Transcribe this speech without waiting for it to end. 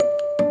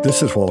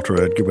This is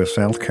Walter Edgar with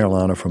South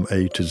Carolina from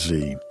A to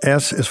Z.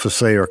 S is for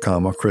Sayre,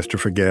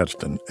 Christopher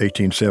Gadsden,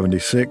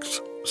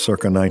 1876,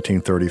 circa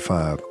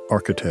 1935,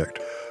 architect.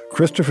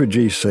 Christopher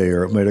G.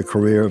 Sayre made a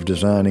career of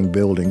designing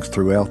buildings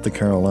throughout the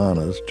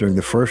Carolinas during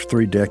the first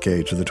 3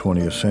 decades of the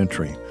 20th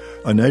century.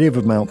 A native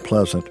of Mount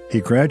Pleasant,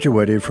 he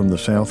graduated from the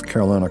South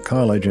Carolina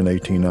College in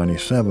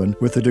 1897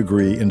 with a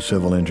degree in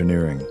civil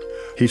engineering.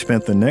 He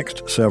spent the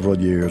next several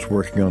years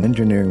working on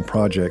engineering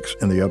projects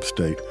in the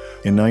upstate.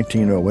 In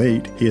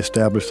 1908, he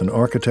established an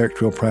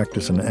architectural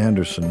practice in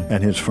Anderson,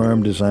 and his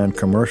firm designed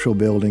commercial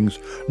buildings,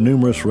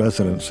 numerous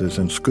residences,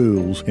 and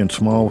schools in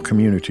small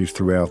communities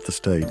throughout the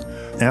state.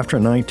 After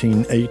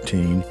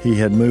 1918, he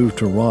had moved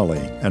to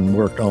Raleigh and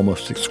worked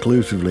almost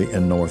exclusively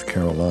in North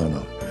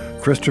Carolina.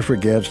 Christopher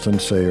Gadsden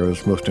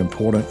Sayre's most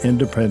important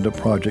independent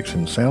projects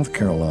in South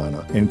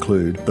Carolina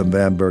include the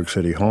Bamberg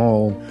City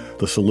Hall,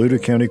 the Saluda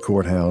County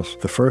Courthouse,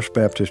 the First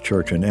Baptist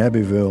Church in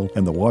Abbeville,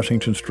 and the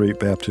Washington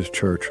Street Baptist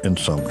Church in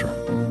Sumter.